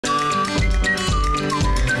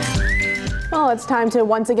it's time to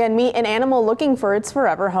once again meet an animal looking for its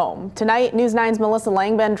forever home. Tonight, News 9's Melissa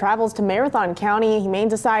Langben travels to Marathon County Humane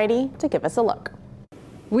Society to give us a look.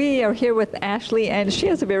 We are here with Ashley, and she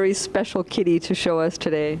has a very special kitty to show us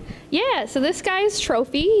today. Yeah, so this guy's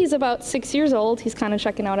Trophy. He's about 6 years old. He's kind of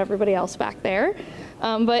checking out everybody else back there.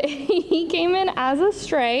 But he came in as a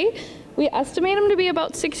stray. We estimate him to be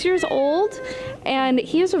about 6 years old, and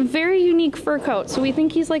he has a very unique fur coat. So we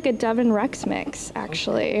think he's like a Devon Rex mix,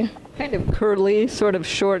 actually. Kind of curly, sort of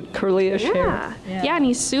short, curly-ish hair. Yeah, and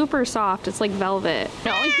he's super soft. It's like velvet.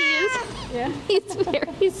 No, he is. Yeah. He's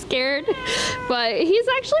very scared, but he's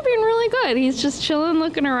actually been really good. He's just chilling,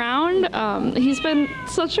 looking around. He's been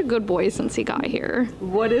such a good boy since he got here.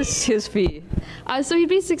 What is his fee? So he'd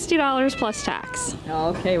be $60 plus tax.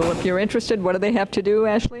 Okay, well, if you're interested, what do they have to do,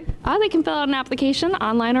 Ashley? They can fill out an application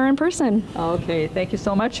online or in person. Okay, thank you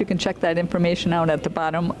so much. You can check that information out at the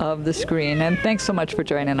bottom of the screen. And thanks so much for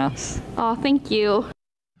joining us. Oh, thank you.